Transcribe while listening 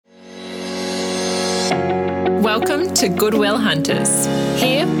Welcome to Goodwill Hunters.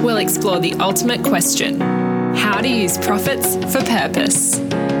 Here we'll explore the ultimate question: how to use profits for purpose.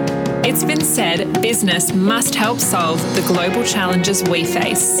 It's been said business must help solve the global challenges we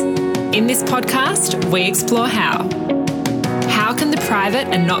face. In this podcast, we explore how. How can the private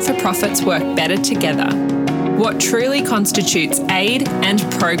and not-for-profits work better together? What truly constitutes aid and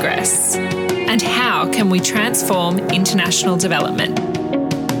progress? And how can we transform international development?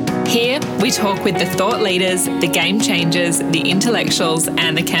 Here, we talk with the thought leaders, the game changers, the intellectuals,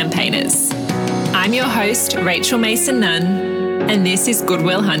 and the campaigners. I'm your host, Rachel Mason-Nunn, and this is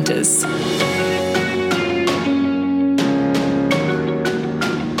Goodwill Hunters.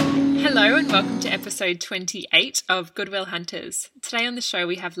 Hello and welcome to episode 28 of Goodwill Hunters. Today on the show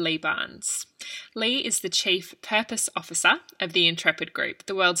we have Lee Barnes. Lee is the Chief Purpose Officer of the Intrepid Group,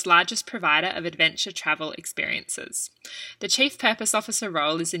 the world's largest provider of adventure travel experiences. The Chief Purpose Officer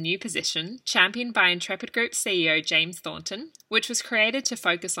role is a new position championed by Intrepid Group CEO James Thornton, which was created to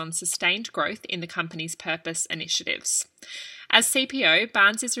focus on sustained growth in the company's purpose initiatives. As CPO,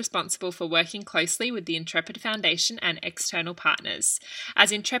 Barnes is responsible for working closely with the Intrepid Foundation and external partners,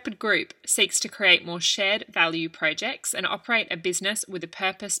 as Intrepid Group seeks to create more shared value projects and operate a business with a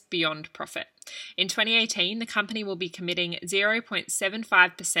purpose beyond profit. In 2018, the company will be committing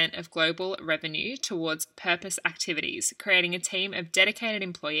 0.75% of global revenue towards purpose activities, creating a team of dedicated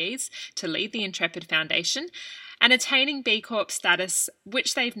employees to lead the Intrepid Foundation and attaining B Corp status,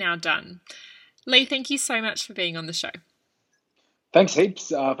 which they've now done. Lee, thank you so much for being on the show. Thanks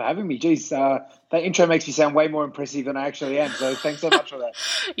heaps for having me. Geez, that intro makes me sound way more impressive than I actually am, so thanks so much for that.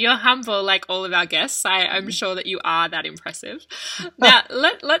 You're humble like all of our guests. I'm sure that you are that impressive. Now,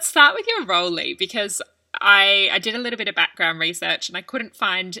 let's start with your role, Lee, because I did a little bit of background research and I couldn't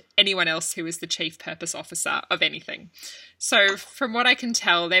find anyone else who was the Chief Purpose Officer of anything. So from what I can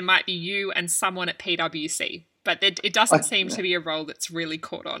tell, there might be you and someone at PwC, but it doesn't seem to be a role that's really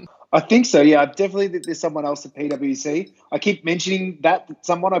caught on. I think so, yeah. Definitely there's someone else at PwC. I keep mentioning that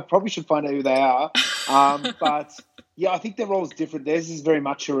someone. I probably should find out who they are. But, yeah, I think their role is different. Theirs is very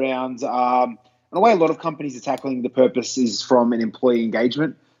much around, in a way a lot of companies are tackling the purpose is from an employee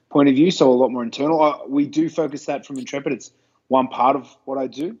engagement point of view, so a lot more internal. We do focus that from Intrepid. It's one part of what I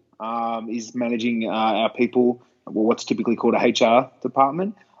do, is managing our people, what's typically called a HR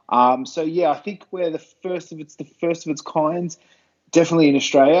department. So, yeah, I think we're the first of its kind. Definitely in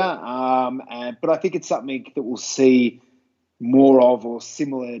Australia, but I think it's something that we'll see more of or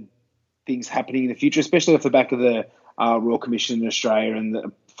similar things happening in the future, especially off the back of the Royal Commission in Australia and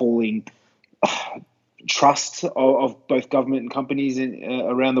the falling trust of both government and companies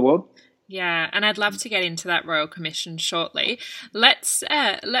around the world. Yeah, and I'd love to get into that Royal Commission shortly. Let's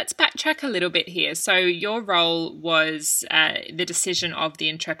backtrack a little bit here. So your role was the decision of the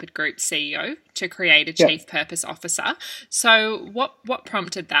Intrepid Group CEO to create a Chief Purpose Officer. So what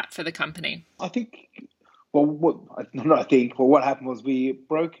prompted that for the company? I think, what happened was we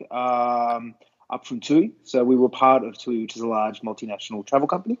broke up from TUI. So we were part of TUI, which is a large multinational travel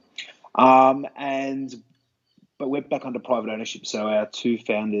company, but we're back under private ownership. So our two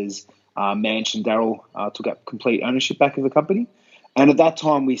founders, Manch and Daryl, took up complete ownership back of the company. And at that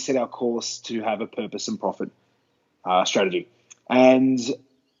time, we set our course to have a purpose and profit strategy. And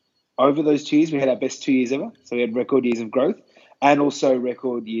over those 2 years, we had our best 2 years ever. So we had record years of growth and also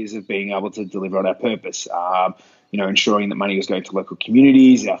record years of being able to deliver on our purpose, ensuring that money was going to local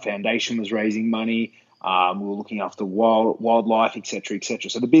communities. Our foundation was raising money. We were looking after wildlife, et cetera, et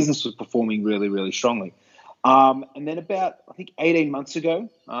cetera. So the business was performing really, really strongly. And then about, 18 months ago,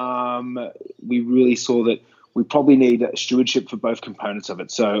 we really saw that we probably need a stewardship for both components of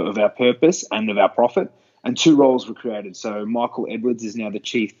it, so of our purpose and of our profit, and two roles were created. So Michael Edwards is now the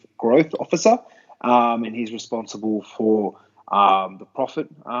Chief Growth Officer, and he's responsible for the profit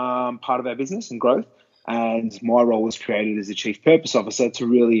part of our business and growth, and my role was created as the Chief Purpose Officer to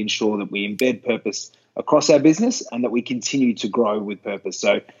really ensure that we embed purpose across our business and that we continue to grow with purpose.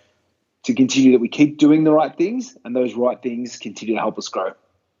 So to continue that we keep doing the right things and those right things continue to help us grow.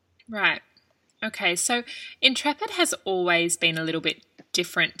 Right. Okay. So Intrepid has always been a little bit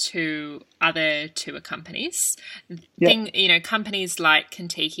different to other tour companies. Companies like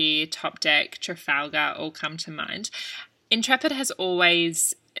Contiki, Topdeck, Trafalgar all come to mind. Intrepid has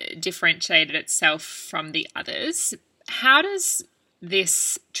always differentiated itself from the others. How does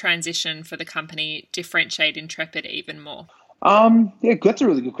this transition for the company differentiate Intrepid even more? That's a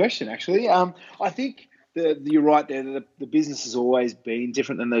really good question, actually. I think you're right there. The business has always been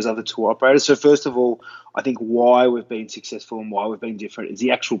different than those other tour operators. So first of all, I think why we've been successful and why we've been different is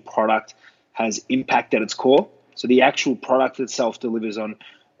the actual product has impact at its core. So the actual product itself delivers on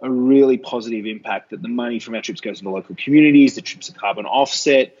a really positive impact, that the money from our trips goes into local communities, the trips are carbon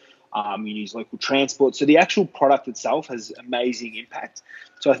offset, you use local transport. So the actual product itself has amazing impact.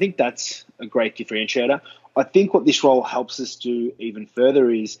 So I think that's a great differentiator. I think what this role helps us do even further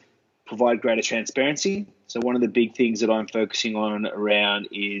is provide greater transparency. So one of the big things that I'm focusing on around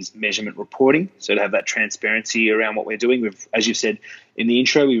is measurement reporting. So to have that transparency around what we're doing. As you said in the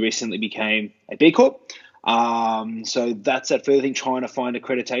intro, we recently became a B Corp. So that's that further thing, trying to find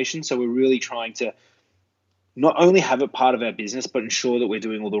accreditation. So we're really trying to not only have it part of our business, but ensure that we're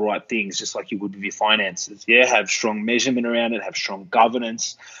doing all the right things, just like you would with your finances. Yeah, have strong measurement around it, have strong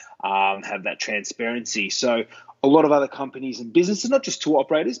governance, have that transparency. So a lot of other companies and businesses, not just tour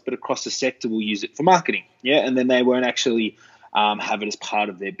operators, but across the sector, will use it for marketing. Yeah, and then they won't actually have it as part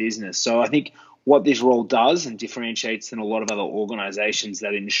of their business. So I think what this role does and differentiates than a lot of other organizations,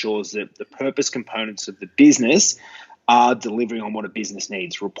 that ensures that the purpose components of the business are delivering on what a business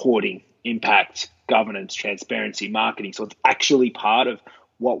needs: reporting, impact, governance, transparency, marketing. So it's actually part of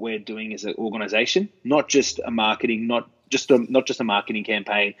what we're doing as an organization, not just a marketing, not just a marketing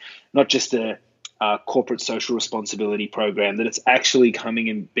campaign, not just a corporate social responsibility program, that it's actually coming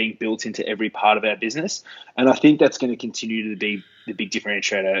and being built into every part of our business. And I think that's going to continue to be the big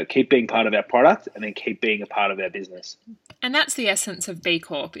differentiator: keep being part of our product and then keep being a part of our business. And that's the essence of B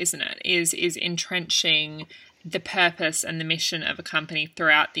Corp, isn't it? Is entrenching the purpose and the mission of a company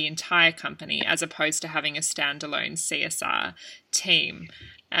throughout the entire company, as opposed to having a standalone CSR team.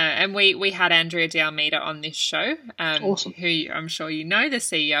 And we had Andrea de Almeida on this show, Awesome. who I'm sure you know, the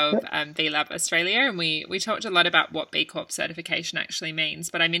CEO of B-Lab Australia, and we talked a lot about what B Corp certification actually means.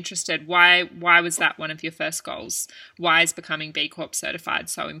 But I'm interested, why was that one of your first goals? Why is becoming B Corp certified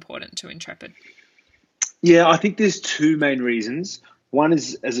so important to Intrepid? Yeah, I think there's two main reasons. One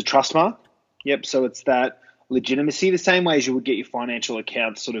is as a trust mark. Yep, so it's that legitimacy, the same way as you would get your financial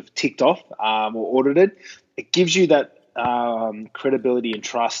accounts sort of ticked off or audited. It gives you that credibility and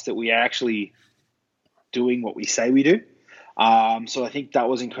trust that we are actually doing what we say we do. So I think that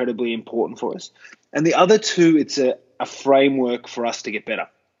was incredibly important for us. And the other two, it's a framework for us to get better.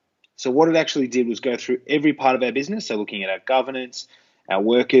 So what it actually did was go through every part of our business. So looking at our governance, our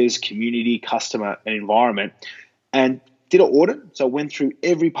workers, community, customer, and environment, and did an audit. So went through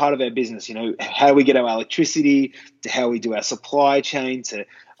every part of our business, how we get our electricity, to how we do our supply chain, to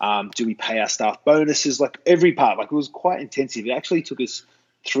do we pay our staff bonuses, like every part. Like, it was quite intensive. It actually took us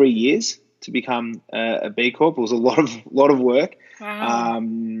 3 years to become a B Corp. It was a lot of work. Wow.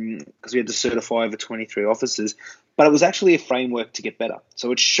 Because we had to certify over 23 offices. But it was actually a framework to get better.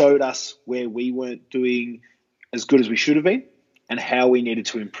 So it showed us where we weren't doing as good as we should have been and how we needed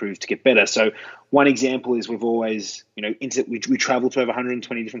to improve to get better. So one example is we've always, we travel to over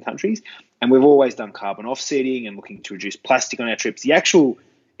 120 different countries, and we've always done carbon offsetting and looking to reduce plastic on our trips. The actual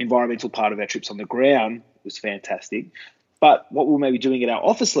environmental part of our trips on the ground was fantastic. But what we were maybe doing at our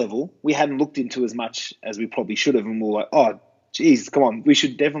office level, we hadn't looked into as much as we probably should have. And we were like, oh, geez, come on, we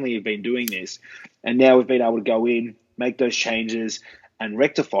should definitely have been doing this. And now we've been able to go in, make those changes and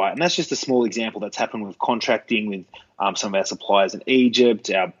rectify it. And that's just a small example that's happened with contracting with some of our suppliers in Egypt,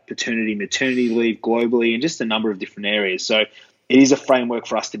 our paternity, maternity leave globally, and just a number of different areas. So it is a framework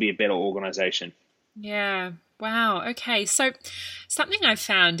for us to be a better organization. Yeah. Wow. Okay. So something I've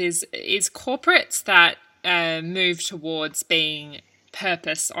found is corporates that move towards being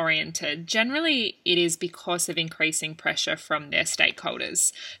purpose-oriented, generally it is because of increasing pressure from their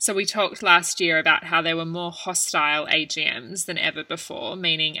stakeholders. So we talked last year about how there were more hostile AGMs than ever before,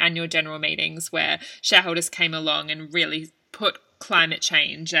 meaning annual general meetings where shareholders came along and really put climate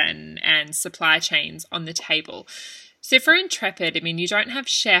change and supply chains on the table. So for Intrepid, I mean, you don't have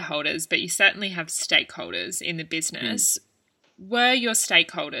shareholders, but you certainly have stakeholders in the business. Were your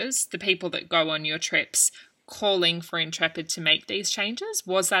stakeholders, the people that go on your trips, calling for Intrepid to make these changes?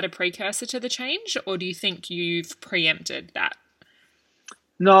 Was that a precursor to the change, or do you think you've preempted that?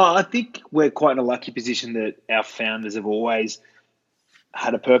 No, I think we're quite in a lucky position that our founders have always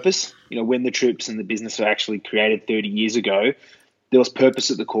had a purpose. When the trips and the business were actually created 30 years ago, there was purpose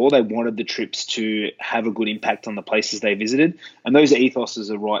at the core. They wanted the trips to have a good impact on the places they visited. And those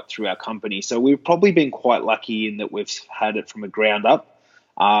ethoses are right through our company. So we've probably been quite lucky in that we've had it from a ground up,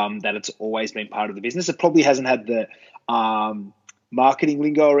 that it's always been part of the business. It probably hasn't had the marketing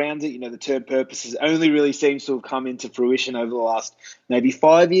lingo around it. The term purpose only really seems to have come into fruition over the last maybe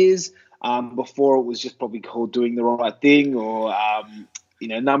 5 years. Before it was just probably called doing the right thing, or,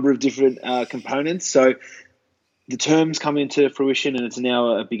 a number of different components. So the terms come into fruition, and it's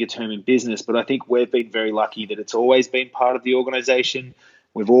now a bigger term in business. But I think we've been very lucky that it's always been part of the organization.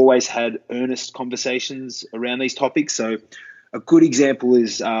 We've always had earnest conversations around these topics. So A good example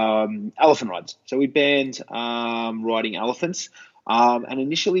is elephant rides. So we banned riding elephants. And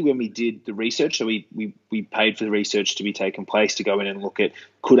initially, when we did the research, so we paid for the research to be taken place to go in and look at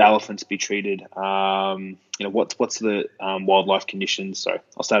could elephants be treated. What's the wildlife conditions? Sorry,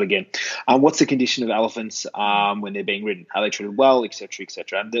 I'll start again. What's the condition of elephants when they're being ridden? Are they treated well, etc.,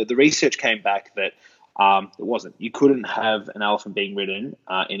 etc.? And the research came back that it wasn't. You couldn't have an elephant being ridden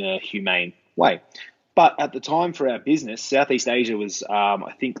in a humane way. But at the time for our business, Southeast Asia was,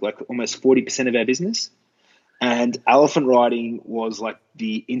 I think, like almost 40% of our business. And elephant riding was like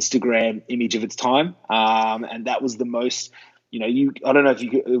the Instagram image of its time. And that was the most, I don't know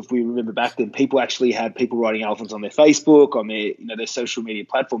if we remember back then, people actually had people riding elephants on their Facebook, on their social media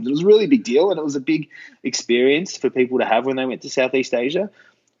platforms. It was a really big deal. And it was a big experience for people to have when they went to Southeast Asia.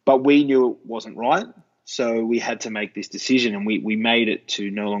 But we knew it wasn't right. So we had to make this decision, and we made it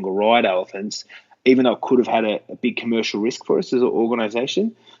to no longer ride elephants, even though it could have had a big commercial risk for us as an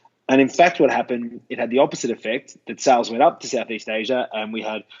organization. And in fact, what happened, it had the opposite effect, that sales went up to Southeast Asia, and we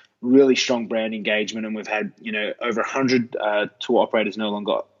had really strong brand engagement, and we've had, over 100 tour operators no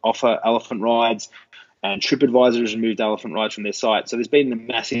longer offer elephant rides, and TripAdvisor has removed elephant rides from their site. So there's been a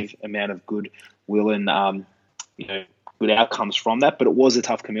massive amount of goodwill and, good outcomes from that, but it was a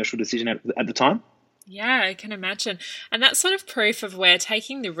tough commercial decision at the time. Yeah, I can imagine. And that's sort of proof of where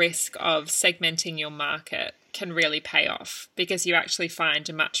taking the risk of segmenting your market can really pay off, because you actually find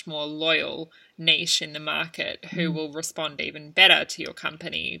a much more loyal niche in the market who will respond even better to your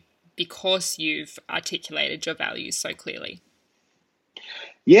company because you've articulated your values so clearly.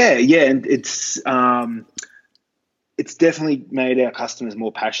 Yeah, and it's definitely made our customers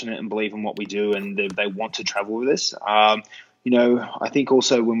more passionate and believe in what we do, and they want to travel with us. I think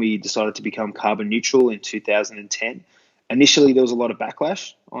also when we decided to become carbon neutral in 2010, initially there was a lot of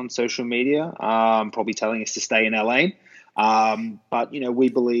backlash on social media, probably telling us to stay in our lane. But we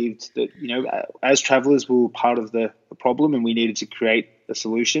believed that, as travelers, we were part of the problem, and we needed to create a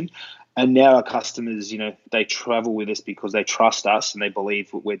solution. And now our customers, they travel with us because they trust us and they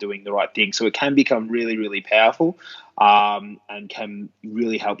believe that we're doing the right thing. So it can become really, really powerful, and can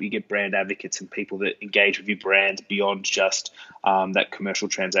really help you get brand advocates and people that engage with your brand beyond just that commercial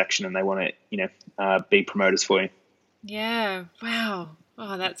transaction, and they want to, be promoters for you. Yeah. Wow.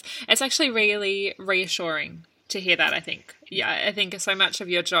 Oh, it's actually really reassuring to hear that, I think. Yeah, I think so much of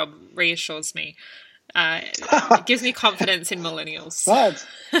your job reassures me. It gives me confidence in millennials.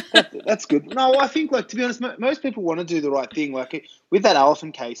 That's good. No, I think, to be honest, most people want to do the right thing. Like with that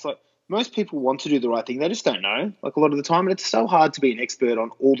elephant case, most people want to do the right thing. They just don't know, a lot of the time. And it's so hard to be an expert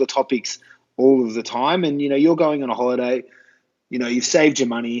on all the topics all of the time. And, you're going on a holiday, you've saved your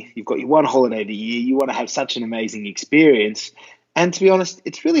money, you've got your one holiday a year, you want to have such an amazing experience. And to be honest,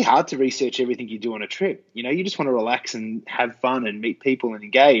 it's really hard to research everything you do on a trip. You just want to relax and have fun and meet people and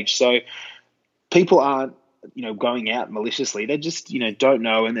engage. So people aren't, going out maliciously. They just, don't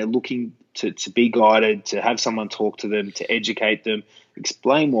know, and they're looking to be guided, to have someone talk to them, to educate them,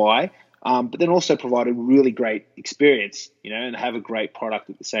 explain why, but then also provide a really great experience, and have a great product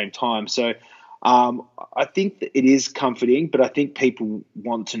at the same time. So I think that it is comforting, but I think people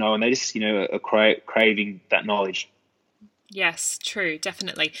want to know, and they just, are craving that knowledge. Yes, true,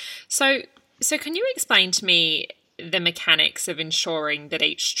 definitely. So can you explain to me the mechanics of ensuring that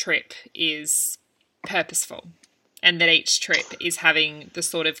each trip is purposeful and that each trip is having the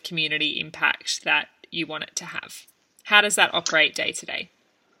sort of community impact that you want it to have? How does that operate day to day?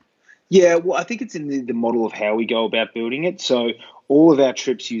 Yeah, well, I think it's in the model of how we go about building it. So all of our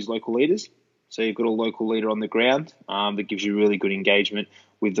trips use local leaders. So you've got a local leader on the ground that gives you really good engagement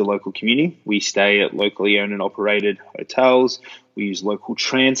with the local community. We stay at locally owned and operated hotels. We use local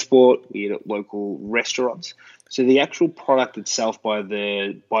transport. We eat at local restaurants. So the actual product itself, by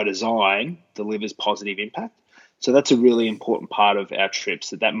design, delivers positive impact. So that's a really important part of our trips,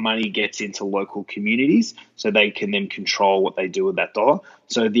 that money gets into local communities so they can then control what they do with that dollar.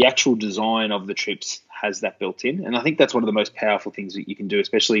 So the actual design of the trips has that built in. And I think that's one of the most powerful things that you can do,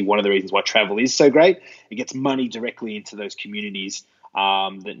 especially one of the reasons why travel is so great. It gets money directly into those communities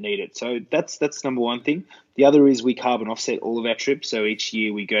that need it. So that's number one thing. The other is we carbon offset all of our trips. So each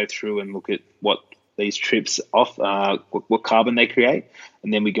year we go through and look at what these trips what carbon they create,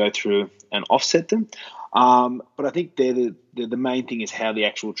 and then we go through and offset them. But I think the main thing is how the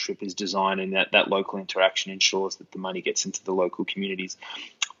actual trip is designed, and that local interaction ensures that the money gets into the local communities.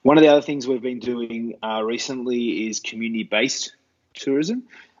 One of the other things we've been doing recently is community-based tourism.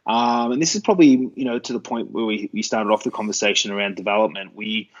 And this is probably, to the point where we started off the conversation around development.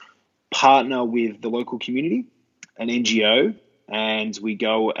 We partner with the local community, an NGO, and we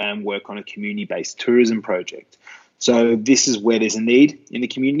go and work on a community-based tourism project. So this is where there's a need in the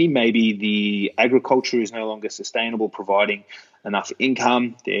community. Maybe the agriculture is no longer sustainable, providing enough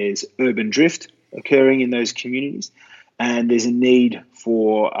income. There's urban drift occurring in those communities, and there's a need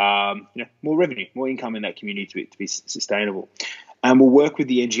for more revenue, more income in that community to be sustainable. And we'll work with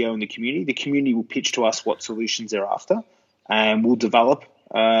the NGO and the community. The community will pitch to us what solutions they're after, and we'll develop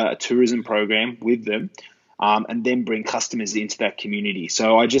a tourism program with them, and then bring customers into that community.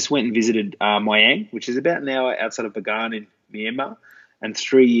 So I just went and visited Myang, which is about an hour outside of Bagan in Myanmar. And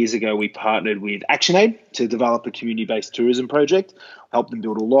 3 years ago, we partnered with ActionAid to develop a community-based tourism project, help them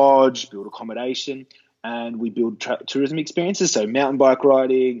build a lodge, build accommodation, and we build tourism experiences, so mountain bike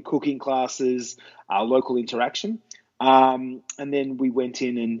riding, cooking classes, local interaction. And then we went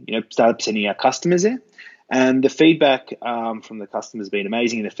in and started sending our customers there. And the feedback from the customers has been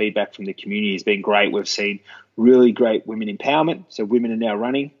amazing, and the feedback from the community has been great. We've seen really great women empowerment. So women are now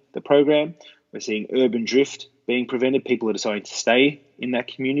running the program. We're seeing urban drift being prevented. People are deciding to stay in that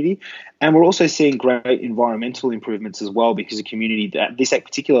community. And we're also seeing great environmental improvements as well, because the community, this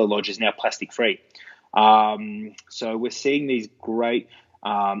particular lodge is now plastic free. So we're seeing these great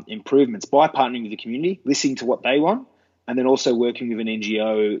improvements by partnering with the community, listening to what they want, and then also working with an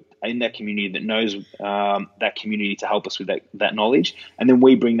NGO in that community that knows that community to help us with that knowledge. And then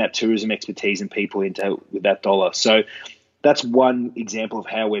we bring that tourism expertise and people into with that dollar. So that's one example of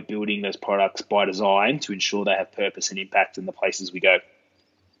how we're building those products by design to ensure they have purpose and impact in the places we go.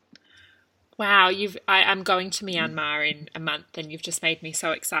 Wow, I'm going to Myanmar in a month, and you've just made me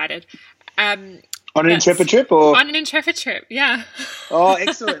so excited. On an Intrepid trip, or on an Intrepid trip, yeah. Oh,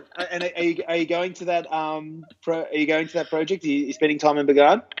 excellent! And are you going to that? Are you going to that project? Are you spending time in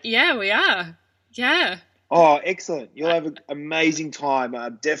Bagan? Yeah, we are. Yeah. Oh, excellent! You'll have an amazing time.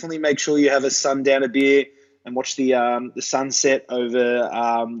 Definitely make sure you have a sundowner beer and watch the sunset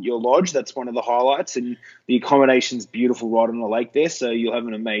over your lodge. That's one of the highlights, and the accommodation's beautiful right on the lake there. So you'll have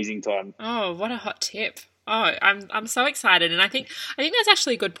an amazing time. Oh, what a hot tip! Oh, I'm so excited, and I think that's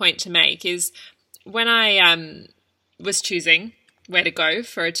actually a good point to make. Is when I was choosing where to go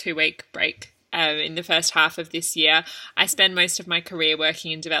for a 2-week break in the first half of this year, I spend most of my career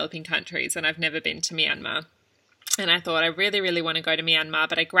working in developing countries, and I've never been to Myanmar. And I thought I really, really want to go to Myanmar,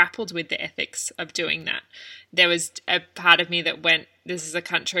 but I grappled with the ethics of doing that. There was a part of me that went, this is a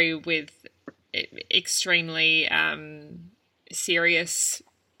country with extremely serious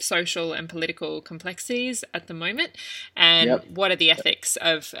social and political complexities at the moment, and what are the ethics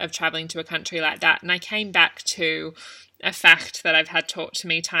of traveling to a country like that? And I came back to a fact that I've had taught to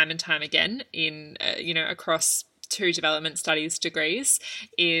me time and time again in across 2 development studies degrees,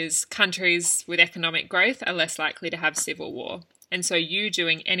 is countries with economic growth are less likely to have civil war. And so you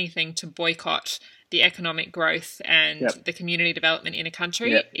doing anything to boycott the economic growth and the community development in a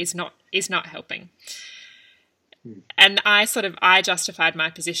country is not helping. And I justified my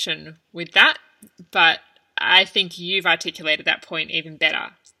position with that, but I think you've articulated that point even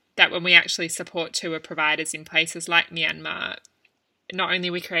better, that when we actually support tour providers in places like Myanmar, not only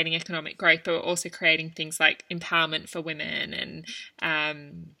are we creating economic growth, but we're also creating things like empowerment for women and,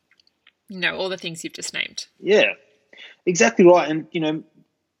 all the things you've just named. Yeah, exactly right. And,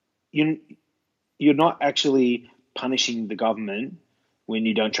 you're not actually punishing the government when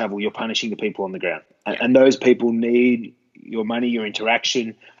you don't travel. You're punishing the people on the ground. And those people need your money, your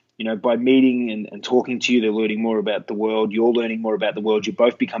interaction. By meeting and talking to you, they're learning more about the world. You're learning more about the world. You're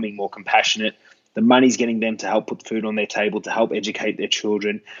both becoming more compassionate. The money's getting them to help put food on their table, to help educate their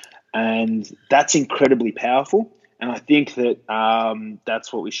children. And that's incredibly powerful. And I think that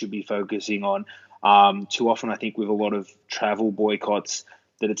that's what we should be focusing on. Too often, I think with a lot of travel boycotts,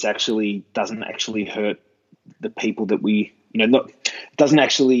 that it's actually doesn't actually hurt the people that we, it doesn't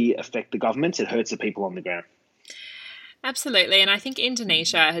actually affect the governments. It hurts the people on the ground. Absolutely, and I think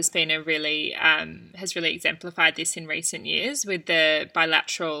Indonesia has been really exemplified this in recent years with the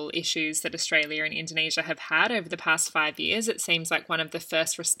bilateral issues that Australia and Indonesia have had over the past 5 years. It seems like one of the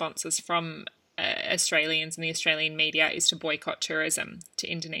first responses from Australians and the Australian media is to boycott tourism to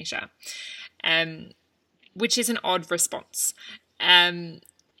Indonesia, which is an odd response.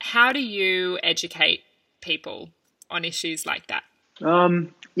 How do you educate people on issues like that?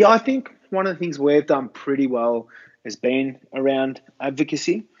 I think one of the things we've done pretty well has been around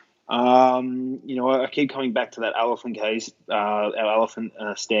advocacy. I keep coming back to that elephant case, our elephant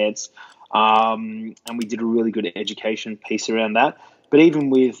stance, and we did a really good education piece around that. But even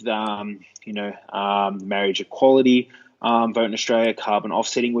with, marriage equality, Vote in Australia, carbon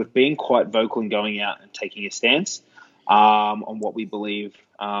offsetting, we've been quite vocal in going out and taking a stance on what we believe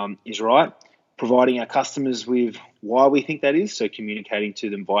is right, providing our customers with why we think that is, so communicating to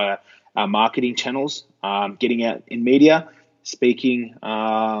them via our marketing channels, getting out in media, speaking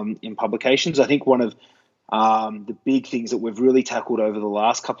in publications. I think one of the big things that we've really tackled over the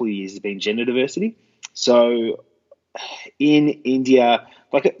last couple of years has been gender diversity. So in India,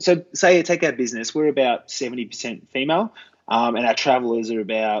 say take our business, we're about 70% female, and our travelers are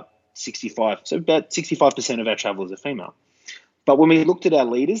about 65. So about 65% of our travelers are female. But when we looked at our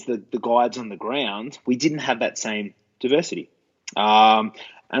leaders, the guides on the ground, we didn't have that same diversity. And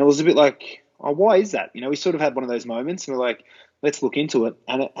it was a bit like, oh, why is that? We sort of had one of those moments, and we're like, let's look into it.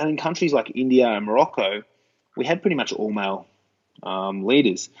 And in countries like India and Morocco, we had pretty much all male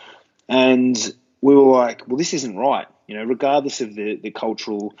leaders. And we were like, well, this isn't right. Regardless of the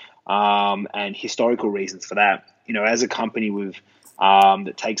cultural and historical reasons for that, as a company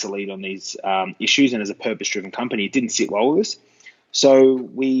that takes a lead on these issues, and as a purpose-driven company, it didn't sit well with us. So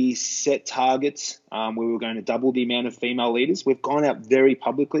we set targets where we were going to double the amount of female leaders. We've gone out very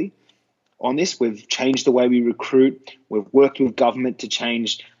publicly on this. We've changed the way we recruit. We've worked with government to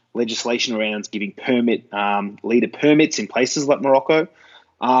change legislation around giving leader permits in places like Morocco.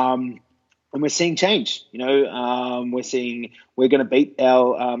 And we're seeing change. We're going to beat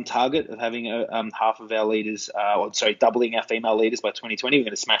our target of having half of our leaders, doubling our female leaders by 2020. We're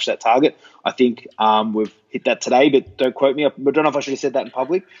going to smash that target. I think we've hit that today, but don't quote me. I don't know if I should have said that in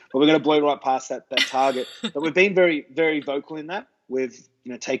public, but we're going to blow right past that target. But we've been very, very vocal in that. We've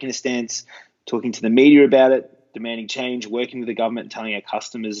taken a stance, talking to the media about it, demanding change, working with the government, and telling our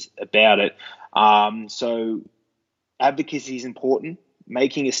customers about it. So advocacy is important.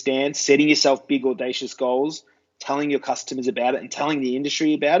 Making a stance, setting yourself big, audacious goals, telling your customers about it, and telling the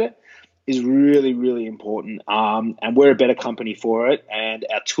industry about it is really, really important. And we're a better company for it. And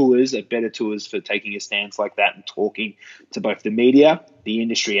our tours are better tours for taking a stance like that and talking to both the media, the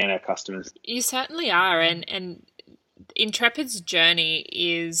industry, and our customers. You certainly are. And Intrepid's journey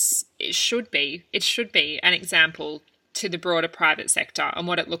it should be an example to the broader private sector on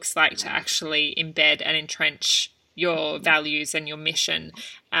what it looks like to actually embed and entrench your values and your mission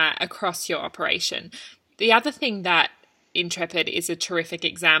across your operation. The other thing that Intrepid is a terrific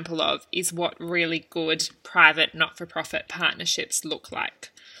example of is what really good private not-for-profit partnerships look like.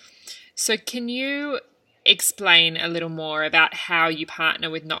 So can you explain a little more about how you partner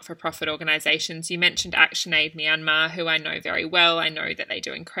with not-for-profit organisations? You mentioned ActionAid Myanmar, who I know very well. I know that they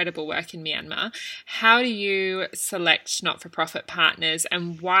do incredible work in Myanmar. How do you select not-for-profit partners,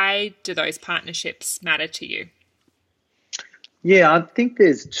 and why do those partnerships matter to you? Yeah, I think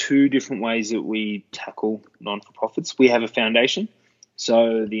there's two different ways that we tackle non-for-profits. We have a foundation,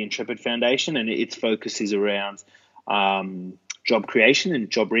 so the Intrepid Foundation, and its focus is around job creation and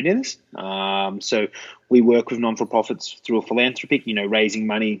job readiness. So we work with non-for-profits through a philanthropic, raising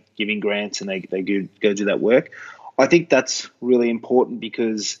money, giving grants, and they go do that work. I think that's really important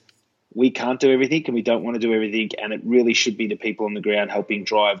because we can't do everything and we don't want to do everything, and it really should be the people on the ground helping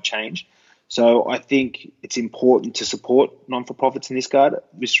drive change. So I think it's important to support non-for-profits in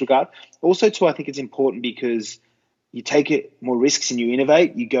this regard. Also, too, I think it's important because you take more risks and you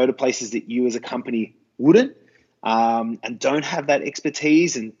innovate. You go to places that you as a company wouldn't and don't have that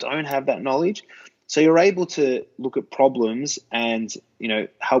expertise and don't have that knowledge. So you're able to look at problems and,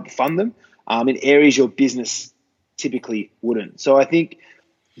 help fund them in areas your business typically wouldn't. So I think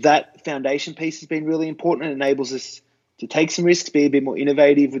that foundation piece has been really important and enables us to take some risks, be a bit more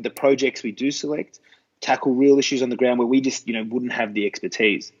innovative with the projects we do select, tackle real issues on the ground where we just, wouldn't have the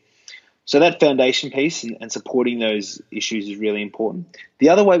expertise. So that foundation piece and supporting those issues is really important. The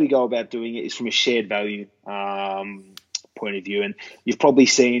other way we go about doing it is from a shared value point of view. And you've probably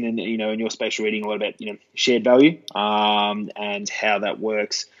seen, and in your space, you're reading a lot about, shared value and how that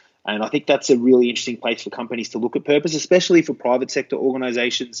works. And I think that's a really interesting place for companies to look at purpose, especially for private sector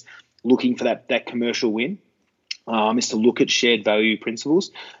organizations looking for that commercial win. Is to look at shared value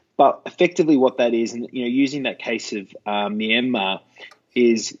principles. But effectively what that is, and using that case of Myanmar,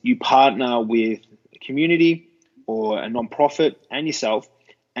 is you partner with a community or a non-profit and yourself,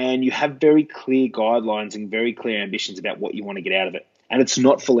 and you have very clear guidelines and very clear ambitions about what you want to get out of it. And it's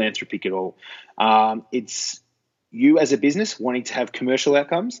not philanthropic at all. It's you as a business wanting to have commercial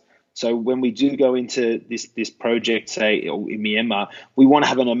outcomes. So when we do go into this project, say in Myanmar, we want to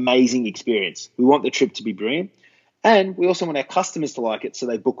have an amazing experience. We want the trip to be brilliant. And we also want our customers to like it, so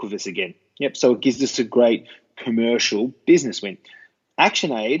they book with us again. So it gives us a great commercial business win.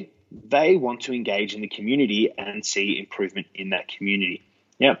 ActionAid, they want to engage in the community and see improvement in that community.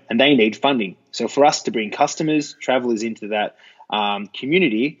 And they need funding. So for us to bring customers, travelers into that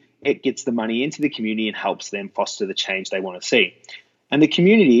community, it gets the money into the community and helps them foster the change they want to see. And the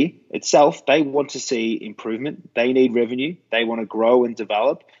community itself, they want to see improvement. They need revenue. They want to grow and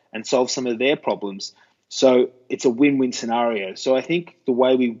develop. and solve some of their problems. So it's a win-win scenario. So I think the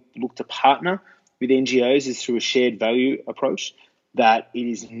way we look to partner with NGOs is through a shared value approach, that it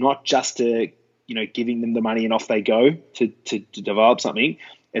is not just giving them the money and off they go to develop something.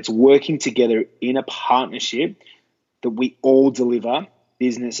 It's working together in a partnership that we all deliver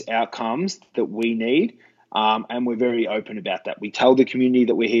business outcomes that we need. And we're very open about that. We tell the community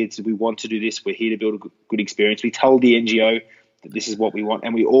that we want to do this. We're here to build a good experience. We tell the NGO that this is what we want,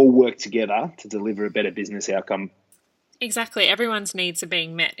 and we all work together to deliver a better business outcome. Exactly. Everyone's needs are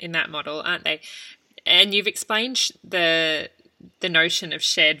being met in that model, aren't they? And you've explained the notion of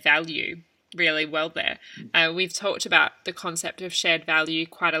shared value really well there. We've talked about the concept of shared value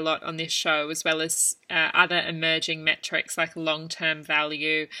quite a lot on this show, as well as other emerging metrics like long-term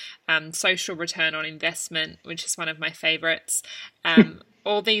value, social return on investment, which is one of my favourites.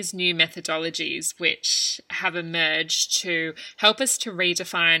 All these new methodologies which have emerged to help us to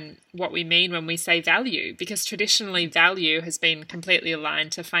redefine what we mean when we say value, because traditionally value has been completely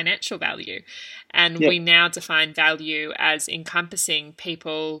aligned to financial value. And we now define value as encompassing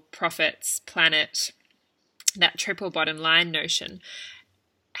people, profits, planet, that triple bottom line notion.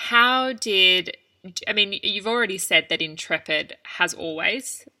 You've already said that Intrepid has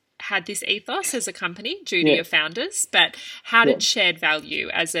always had this ethos as a company due to your founders, but how did shared value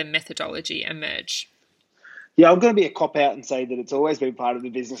as a methodology emerge? Yeah, I'm going to be a cop-out and say that it's always been part of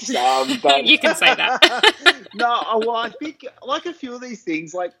the business. But you can say that. Well, I think like a few of these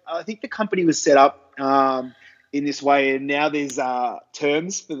things, like I think the company was set up in this way, and now there's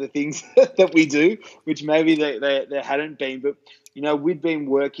terms for the things that we do, which maybe there hadn't been. But, we'd been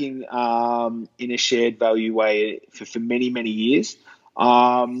working in a shared value way for many, many years.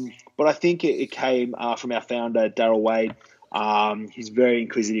 But I think it came from our founder, Daryl Wade. He's very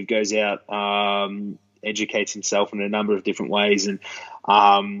inquisitive, goes out, educates himself in a number of different ways. And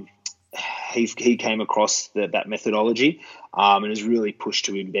he came across that methodology and has really pushed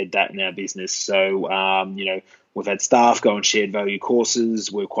to embed that in our business. So, we've had staff go on shared value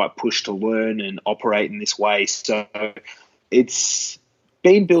courses. We're quite pushed to learn and operate in this way. So it's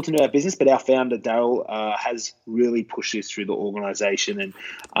been built into our business, but our founder, Daryl, has really pushed this through the organisation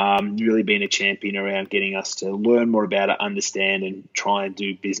and really been a champion around getting us to learn more about it, understand, and try and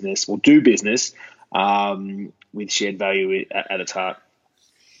do business with shared value at its heart.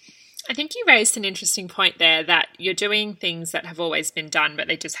 I think you raised an interesting point there, that you're doing things that have always been done, but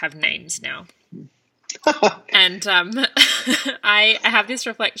they just have names now. And I have this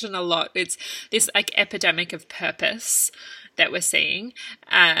reflection a lot. It's this epidemic of purpose that we're seeing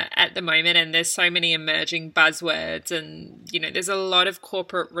at the moment, and there's so many emerging buzzwords, and there's a lot of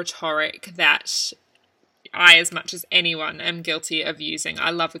corporate rhetoric that I, as much as anyone, am guilty of using.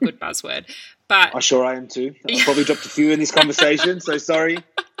 I love a good buzzword, but I am too. I probably dropped a few in this conversation, so sorry.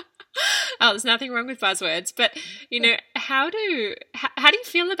 Oh, there's nothing wrong with buzzwords, but how do you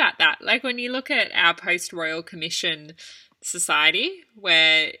feel about that? Like when you look at our post-Royal Commission society,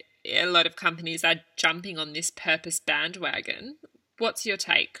 where a lot of companies are jumping on this purpose bandwagon, what's your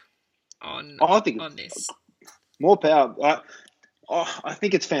take on this? More power. I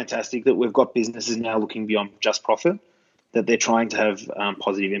think it's fantastic that we've got businesses now looking beyond just profit, that they're trying to have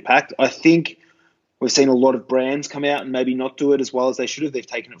positive impact. I think we've seen a lot of brands come out and maybe not do it as well as they should have. They've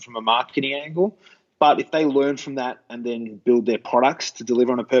taken it from a marketing angle. But if they learn from that and then build their products to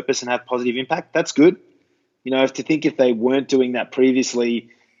deliver on a purpose and have positive impact, that's good. If they weren't doing that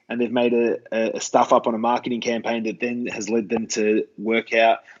previously and they've made a stuff up on a marketing campaign that then has led them to work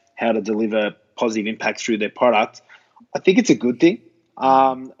out how to deliver positive impact through their product, I think it's a good thing.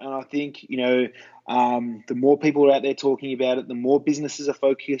 And I think, the more people are out there talking about it, the more businesses are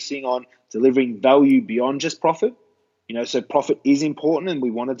focusing on delivering value beyond just profit. So profit is important and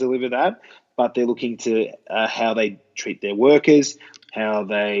we want to deliver that, but they're looking to how they treat their workers, how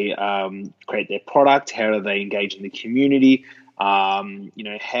they create their product, how do they engage in the community, how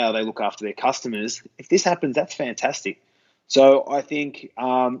they look after their customers. If this happens, that's fantastic. So I think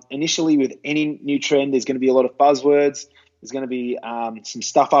initially with any new trend, there's going to be a lot of buzzwords. There's going to be some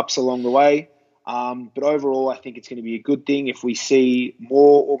stuff ups along the way. But overall, I think it's going to be a good thing if we see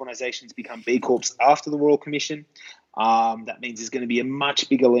more organisations become B Corps after the Royal Commission. That means there's going to be a much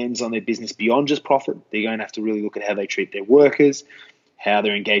bigger lens on their business beyond just profit. They're going to have to really look at how they treat their workers, how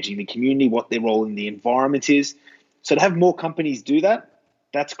they're engaging the community, what their role in the environment is. So to have more companies do that,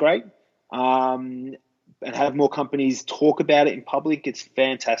 that's great. And have more companies talk about it in public, it's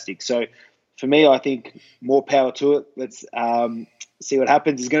fantastic. So for me, I think more power to it. Let's see what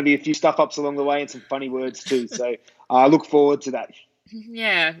happens. There's going to be a few stuff-ups along the way and some funny words too. So I look forward to that.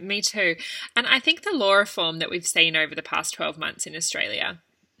 Yeah, me too. And I think the law reform that we've seen over the past 12 months in Australia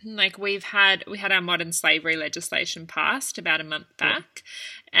Like we had our modern slavery legislation passed about a month back,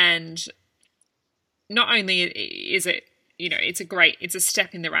 and not only is it, it's a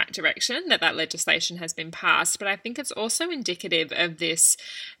step in the right direction that legislation has been passed, but I think it's also indicative of this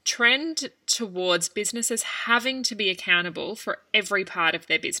trend towards businesses having to be accountable for every part of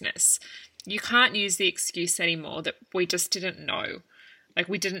their business. You can't use the excuse anymore that we just didn't know. Like,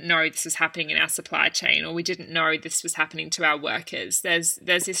 we didn't know this was happening in our supply chain, or we didn't know this was happening to our workers. There's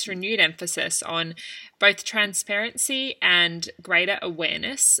this renewed emphasis on both transparency and greater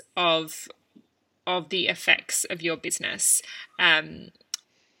awareness of the effects of your business.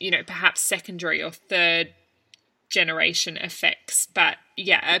 Perhaps secondary or third generation effects. But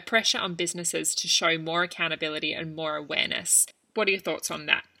yeah, a pressure on businesses to show more accountability and more awareness. What are your thoughts on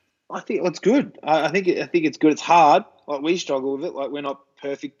that? I think it's good. I think it's good. It's hard. Like, we struggle with it. Like, we're not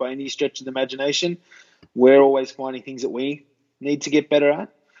perfect by any stretch of the imagination. We're always finding things that we need to get better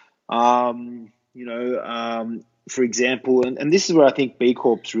at. For example, and this is where I think B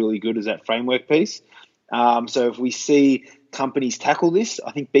Corp's really good, is that framework piece. So if we see companies tackle this,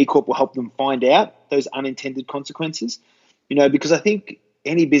 I think B Corp will help them find out those unintended consequences. Because I think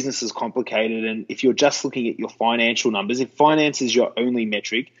any business is complicated, and if you're just looking at your financial numbers, if finance is your only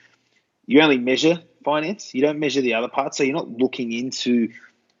metric, you only measure finance, you don't measure the other parts. So you're not looking into,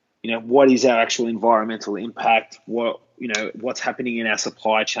 what is our actual environmental impact, what's happening in our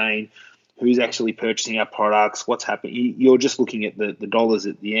supply chain, who's actually purchasing our products, what's happening. You're just looking at the dollars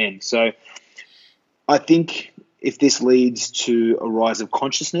at the end. So I think if this leads to a rise of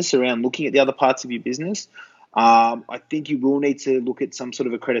consciousness around looking at the other parts of your business, I think you will need to look at some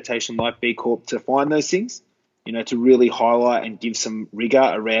sort of accreditation like B Corp to find those things, to really highlight and give some rigor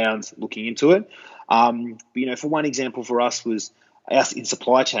around looking into it. For one example for us was us in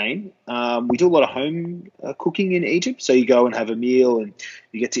supply chain. We do a lot of home cooking in Egypt. So you go and have a meal and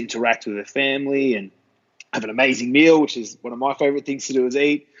you get to interact with a family and have an amazing meal, which is one of my favorite things to do, is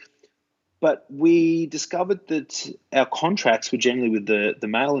eat. But we discovered that our contracts were generally with the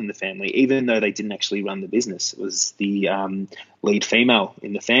male in the family, even though they didn't actually run the business. It was the lead female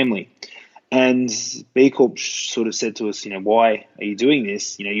in the family. And B Corp sort of said to us, why are you doing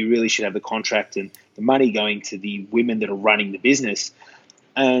this? You really should have the contract and the money going to the women that are running the business.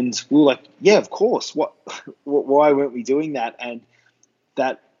 And we were like, yeah, of course. Why weren't we doing that? And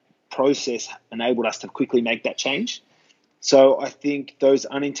that process enabled us to quickly make that change. So I think those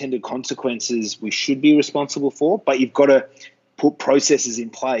unintended consequences we should be responsible for, but you've got to put processes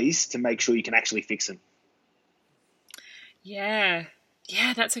in place to make sure you can actually fix them. Yeah.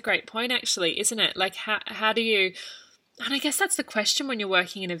 Yeah, that's a great point, actually, isn't it? Like, how do you, and I guess that's the question when you're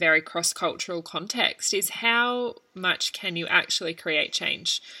working in a very cross-cultural context, is how much can you actually create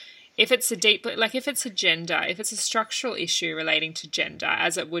change? If it's if it's a structural issue relating to gender,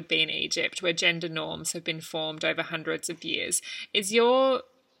 as it would be in Egypt, where gender norms have been formed over hundreds of years, I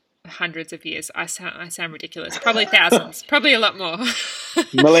sound ridiculous. Probably thousands. Probably a lot more.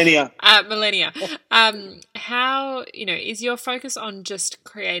 Millennia. Millennia. How, is your focus on just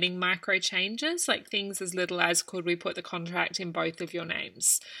creating micro changes, like things as little as, could we put the contract in both of your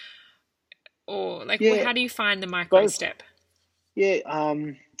names? Or how do you find the micro step? Yeah.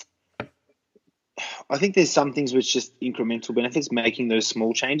 I think there's some things which just incremental benefits, making those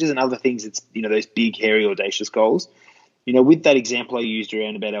small changes, and other things it's, those big, hairy, audacious goals. With that example I used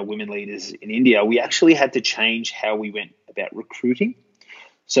around about our women leaders in India, we actually had to change how we went about recruiting.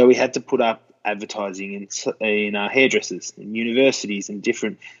 So we had to put up advertising in hairdressers, in universities, and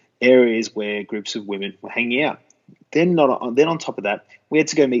different areas where groups of women were hanging out. Then on top of that, we had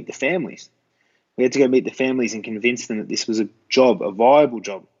to go meet the families. We had to go meet the families and convince them that this was a job, a viable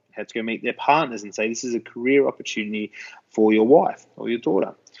job. We had to go meet their partners and say, this is a career opportunity for your wife or your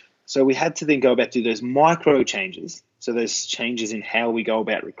daughter. So we had to then go about do those micro changes, so those changes in how we go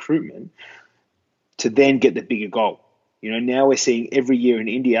about recruitment, to then get the bigger goal. Now we're seeing every year in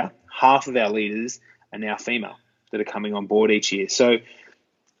India, half of our leaders are now female that are coming on board each year. So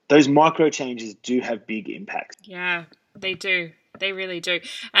those micro changes do have big impacts. Yeah, they do. They really do.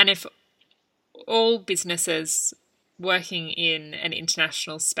 And if all businesses working in an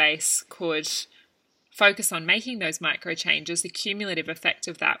international space could focus on making those micro changes, the cumulative effect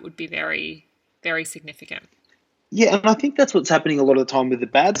of that would be very, very significant. Yeah, and I think that's what's happening a lot of the time with the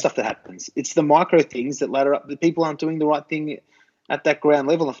bad stuff that happens. It's the micro things that ladder up. The people aren't doing the right thing at that ground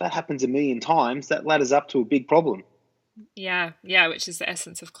level. If that happens a million times, that ladders up to a big problem. Yeah, which is the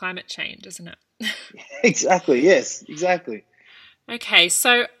essence of climate change, isn't it? Exactly, yes, exactly. Okay,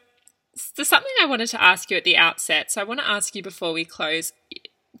 so there's something I wanted to ask you at the outset. So I want to ask you before we close.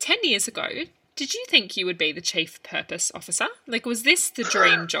 10 years ago, Did you think you would be the Chief Purpose Officer? Like, was this the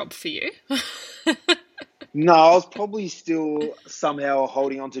dream job for you? No, I was probably still somehow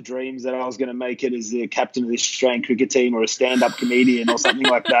holding on to dreams that I was going to make it as the captain of the Australian cricket team or a stand-up comedian or something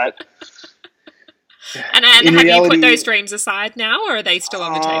like that. And have you put those dreams aside now, or are they still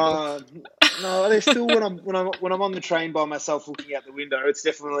on the table? No, they're still when I'm on the train by myself looking out the window. It's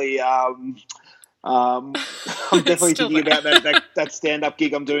definitely I'm definitely thinking about that stand-up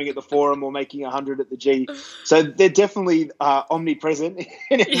gig I'm doing at the Forum or making 100 at the G. So they're definitely omnipresent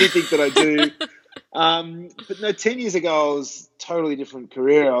in everything that I do. But no, 10 years ago, I was a totally different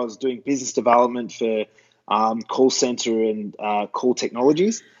career. I was doing business development for call center and call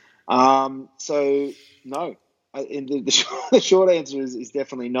technologies. So no, the short answer is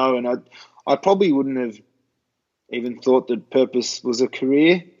definitely no. And I probably wouldn't have even thought that purpose was a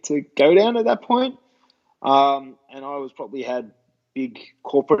career to go down at that point. And I was probably had big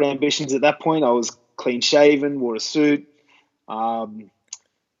corporate ambitions at that point. I was clean shaven, wore a suit,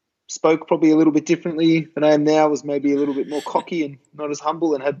 spoke probably a little bit differently than I am now, was maybe a little bit more cocky and not as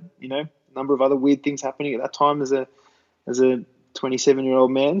humble, and had, a number of other weird things happening at that time as a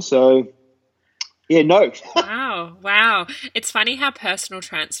 27-year-old man. So yeah, no. Wow. It's funny how personal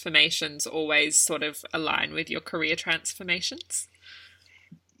transformations always sort of align with your career transformations.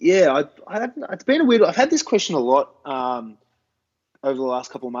 Yeah, it's been a weird. I've had this question a lot over the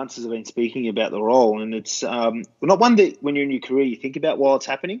last couple of months as I've been speaking about the role, and it's not one that when you're in your career you think about while it's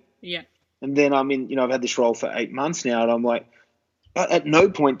happening. Yeah. And then I've had this role for 8 months now, and I'm like, at no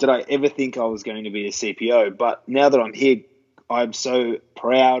point did I ever think I was going to be a CPO. But now that I'm here, I'm so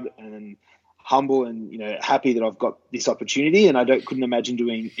proud and humble and happy that I've got this opportunity, and I couldn't imagine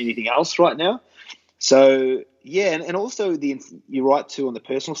doing anything else right now. So yeah, and also you're right too on the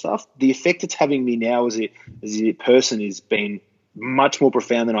personal stuff. The effect it's having me now as a person has been much more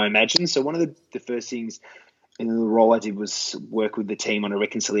profound than I imagined. So one of the first things in the role I did was work with the team on a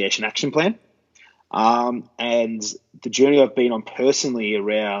reconciliation action plan. And the journey I've been on personally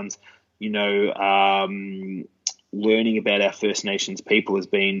around, learning about our First Nations people has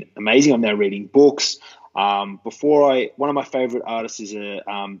been amazing. I'm now reading books. One of my favorite artists is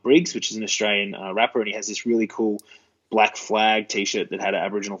Briggs, which is an Australian rapper, and he has this really cool black flag T-shirt that had an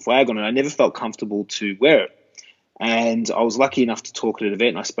Aboriginal flag on it. I never felt comfortable to wear it. And I was lucky enough to talk at an event,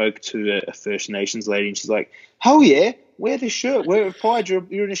 and I spoke to a First Nations lady, and she's like, hell yeah, wear this shirt, wear it with pride,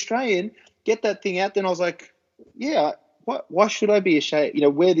 you're an Australian, get that thing out. Then I was like, yeah, why should I be ashamed?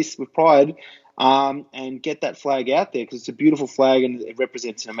 Wear this with pride and get that flag out there, because it's a beautiful flag and it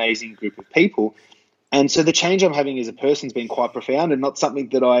represents an amazing group of people. And so the change I'm having as a person has been quite profound and not something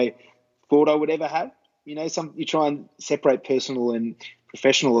that I thought I would ever have. You try and separate personal and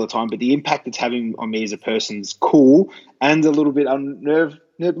professional all the time, but the impact it's having on me as a person's cool and a little bit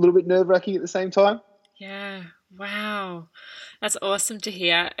nerve-wracking at the same time. Yeah. Wow. That's awesome to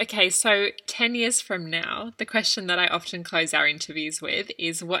hear. Okay, so 10 years from now, the question that I often close our interviews with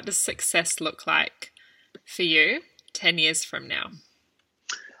is, what does success look like for you 10 years from now?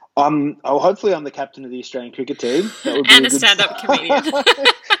 Hopefully I'm the captain of the Australian cricket team. That would be and a stand-up comedian.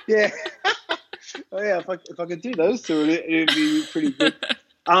 Yeah. Oh yeah, if I could do those two, it'd be pretty good.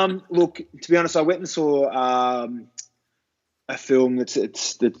 Look, to be honest, I went and saw a film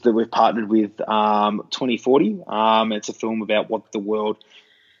that we've partnered with 2040. It's a film about what the world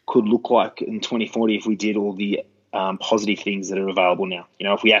could look like in 2040 if we did all the positive things that are available now.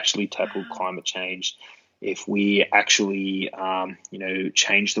 If we actually tackled climate change, if we actually,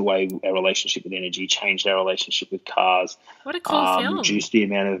 changed the way our relationship with energy, changed our relationship with cars. What a cool film! Reduced the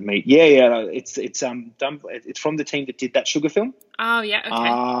amount of meat. Yeah. It's done. It's from the team that did that Sugar film. Oh yeah.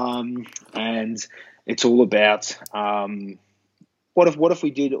 Okay. And it's all about what if we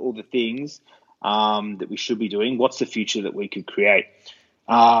did all the things that we should be doing? What's the future that we could create?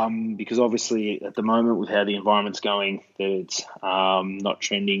 Because obviously at the moment with how the environment's going, that it's not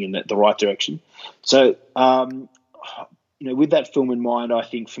trending in the right direction. So, with that film in mind, I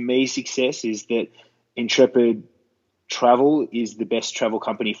think for me, success is that Intrepid Travel is the best travel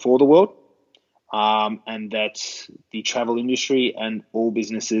company for the world, and that the travel industry and all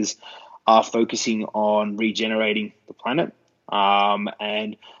businesses are focusing on regenerating the planet.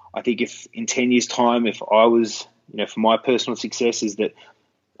 And I think if in 10 years' time, if I was, for my personal success is that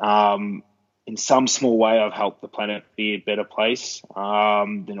in some small way I've helped the planet be a better place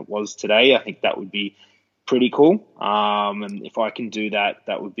than it was today, I think that would be pretty cool. And if I can do that,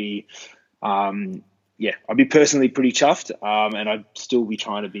 that would be, I'd be personally pretty chuffed. And I'd still be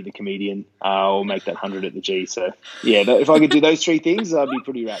trying to be the comedian or make that 100 at the G. So, yeah, if I could do those three things, I'd be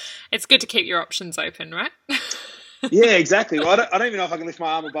pretty wrapped. It's good to keep your options open, right? Yeah, exactly. Well, I don't even know if I can lift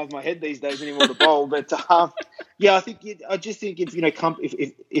my arm above my head these days anymore to bowl. But yeah, I just think if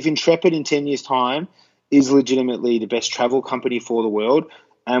if Intrepid in 10 years' time is legitimately the best travel company for the world,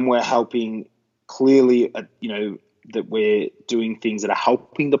 and we're helping clearly, that we're doing things that are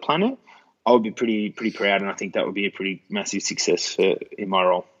helping the planet, I would be pretty proud, and I think that would be a pretty massive success in my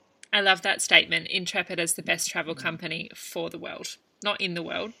role. I love that statement. Intrepid is the best travel company for the world, not in the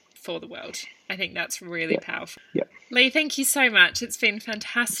world, for the world. I think that's really powerful. Yeah. Lee, thank you so much. It's been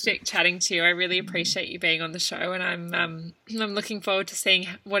fantastic chatting to you. I really appreciate you being on the show, and I'm looking forward to seeing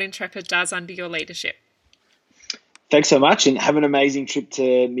what Intrepid does under your leadership. Thanks so much, and have an amazing trip to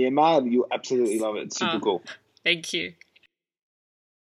Myanmar. You'll absolutely love it. It's super cool. Thank you.